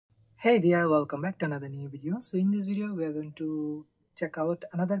Hey there, welcome back to another new video. So in this video we are going to check out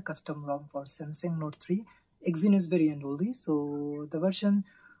another custom ROM for Samsung Note 3 Exynos variant only. So the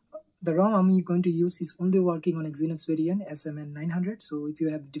ROM I'm going to use is only working on Exynos variant SM-N900. So if you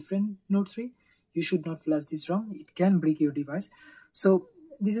have different Note 3, you should not flash this ROM. It can break your device. So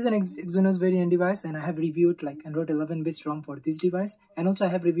this is an Exynos variant device, and I have reviewed like Android 11 based ROM for this device, and also I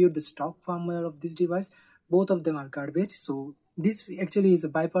have reviewed the stock firmware of this device. Both of them are garbage. So this actually is a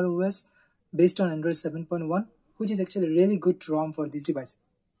ViperOS based on Android 7.1, which is actually really good ROM for this device.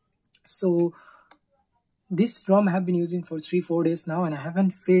 So this ROM I have been using for 3-4 days now, and I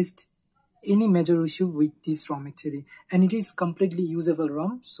haven't faced any major issue with this ROM actually, and it is completely usable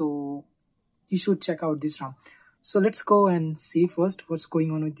ROM. So you should check out this ROM. So let's go and see first what's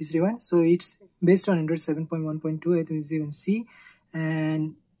going on with this device. So it's based on Android 7.1.2, as you can see,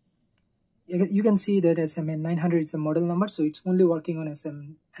 and you can see that SM-N900 is a model number, so it's only working on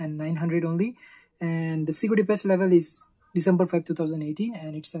SM-N900 only, and the security patch level is December 5, 2018,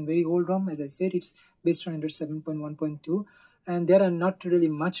 and it's a very old ROM. As I said, it's based on Android 7.1.2, and there are not really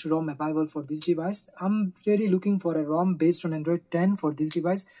much ROM available for this device. I'm really looking for a ROM based on Android 10 for this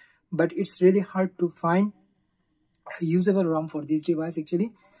device, but it's really hard to find a usable ROM for this device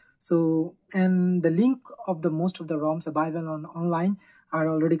actually. So, and the link of the most of the ROMs available online are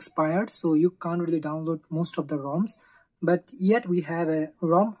already expired, so you can't really download most of the ROMs. But yet we have a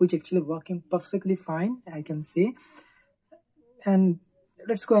ROM which actually working perfectly fine, I can say. And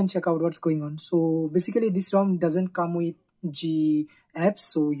let's go and check out what's going on. So basically this ROM doesn't come with G apps,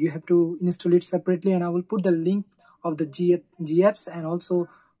 so you have to install it separately, and I will put the link of the G apps and also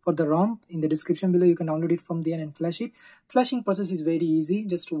for the ROM in the description below. You can download it from there and flash it. Flashing process is very easy.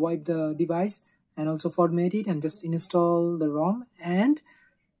 Just wipe the device and also format it and just install the ROM and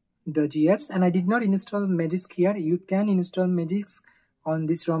the G apps. And I did not install Magisk here. You can install Magisk on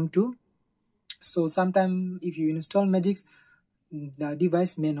this ROM too. So sometime if you install Magisk, the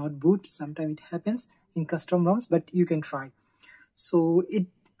device may not boot. Sometimes it happens in custom ROMs, but you can try. So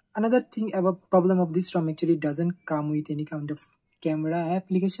another thing about problem of this ROM actually doesn't come with any kind of camera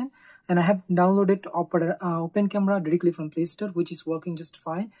application, and I have downloaded Open Camera directly from Play Store, which is working just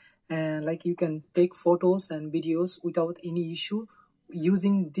fine, and like you can take photos and videos without any issue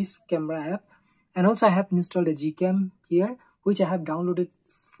using this camera app. And also I have installed a Gcam here, which I have downloaded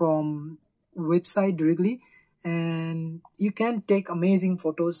from website directly, and you can take amazing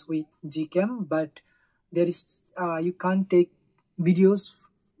photos with Gcam, but there is you can't take videos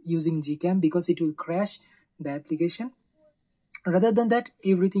using Gcam because it will crash the application. Rather than that,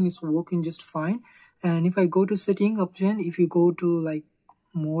 everything is working just fine. And if I go to setting option, if you go to like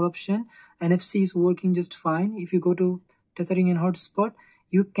more option, NFC is working just fine. If you go to tethering and hotspot,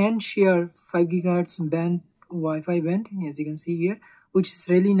 you can share 5 GHz band Wi-Fi band, as you can see here, which is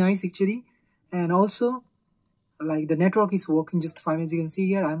really nice actually. And also like the network is working just fine. As you can see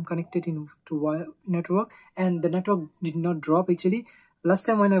here, I'm connected to network, and the network did not drop actually. Last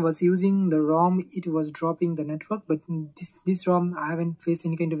time when I was using the ROM, it was dropping the network, but this ROM I haven't faced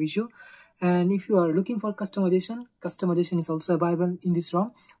any kind of issue. And if you are looking for customization is also available in this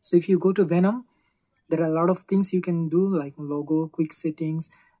ROM. So if you go to Venom, there are a lot of things you can do, like logo, quick settings,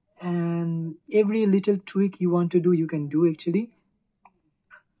 and every little tweak you want to do, you can do actually.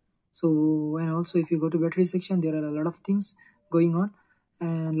 So, and also if you go to battery section, there are a lot of things going on,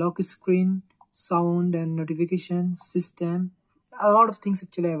 and lock screen, sound and notification system, a lot of things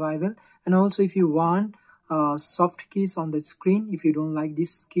actually available. And also if you want soft keys on the screen, if you don't like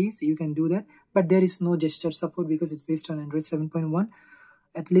these keys, you can do that, but there is no gesture support because it's based on Android 7.1.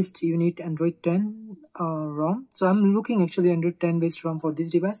 At least you need Android 10 ROM. So I'm looking actually Android 10 based ROM for this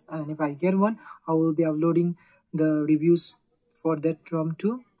device, and if I get one, I will be uploading the reviews for that ROM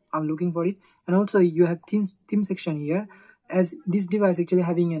too. I'm looking for it. And also you have theme section here, as this device actually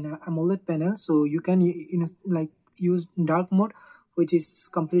having an AMOLED panel, so you can use dark mode, which is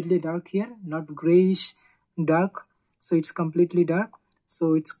completely dark here, not grayish dark, so it's completely dark.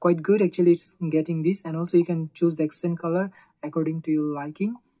 So it's quite good actually, it's getting this. And also you can choose the accent color according to your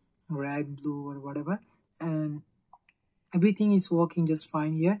liking, red, blue or whatever, and everything is working just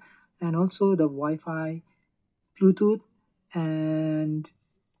fine here. And also the Wi-Fi, Bluetooth, and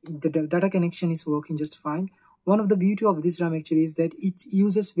the data connection is working just fine. One of the beauty of this RAM actually is that it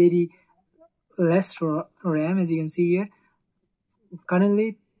uses very less RAM. As you can see here,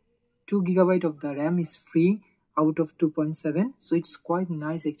 currently 2 GB of the RAM is free out of 2.7, so it's quite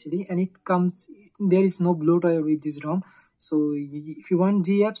nice actually. And there is no bloatware with this ROM. So if you want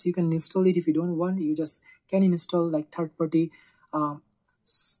G apps, you can install it. If you don't want, you just can install like third-party app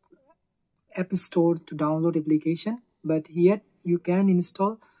store to download application. But yet you can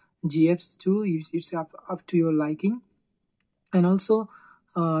install GFs too. It's up to your liking. And also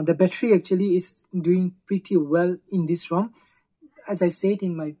the battery actually is doing pretty well in this ROM. As I said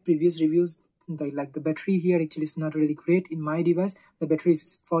in my previous reviews, the battery here actually is not really great in my device. The battery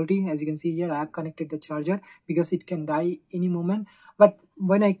is faulty. As you can see here, I have connected the charger because it can die any moment. But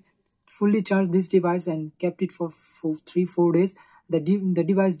when I fully charged this device and kept it for 3-4 days, the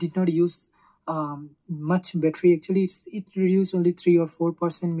device did not use much battery. Actually, it reduced only 3 or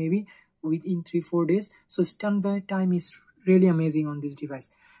 4% maybe within 3-4 days. So standby time is really amazing on this device.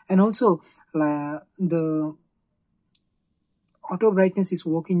 And also the auto brightness is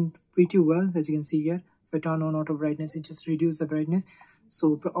working pretty well. As you can see here, if I turn on auto brightness, it just reduces the brightness.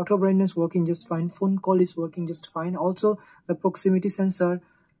 So auto brightness working just fine. Phone call is working just fine. Also the proximity sensor,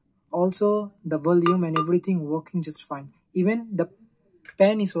 also the volume and everything working just fine. Even the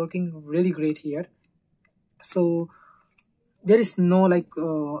pen is working really great here. So there is no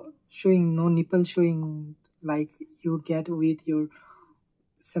showing, no nipple showing like you get with your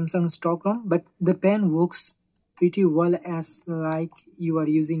Samsung stock ROM, but the pen works pretty well as like you are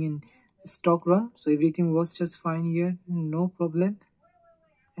using in stock ROM. So everything works just fine here, no problem,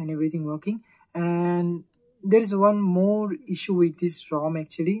 and everything working. And there is one more issue with this ROM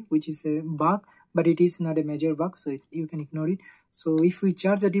actually, which is a bug, but it is not a major bug, so you can ignore it. So if we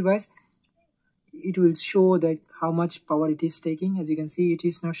charge the device, it will show that how much power it is taking. As you can see, it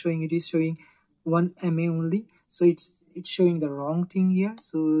is not showing, it is showing 1 mAh only, so it's showing the wrong thing here.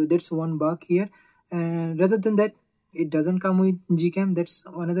 So that's one bug here. And rather than that, it doesn't come with Gcam. That's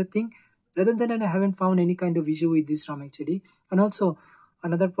another thing. Rather than that, I haven't found any kind of issue with this ROM actually. And also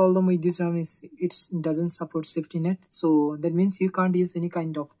another problem with this ROM is it doesn't support safety net, so that means you can't use any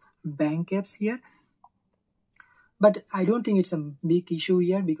kind of bank apps here. But I don't think it's a big issue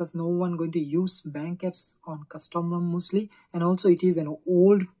here because no one going to use bank apps on custom ROM mostly. And also it is an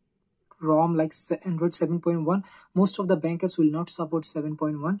old ROM like Android 7.1. Most of the bank apps will not support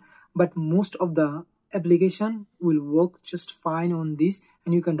 7.1, but most of the application will work just fine on this,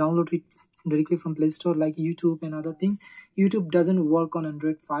 and you can download it directly from Play Store like YouTube and other things. YouTube doesn't work on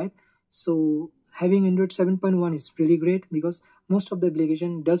Android 5, so having Android 7.1 is really great because most of the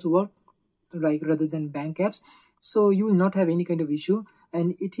application does work like rather than bank apps. So you will not have any kind of issue.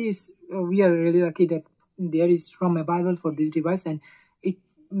 And it is we are really lucky that there is ROM available for this device, and it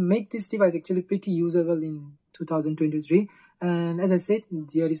make this device actually pretty usable in 2023. And as I said,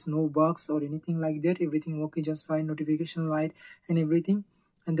 there is no bugs or anything like that. Everything working just fine, notification light and everything.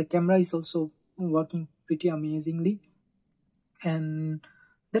 And the camera is also working pretty amazingly. And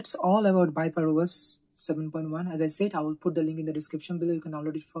that's all about ViperOS 7.1. As I said, I will put the link in the description below. You can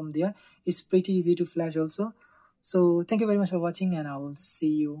download it from there. It's pretty easy to flash also. So thank you very much for watching, and I will see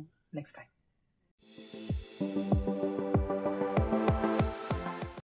you next time.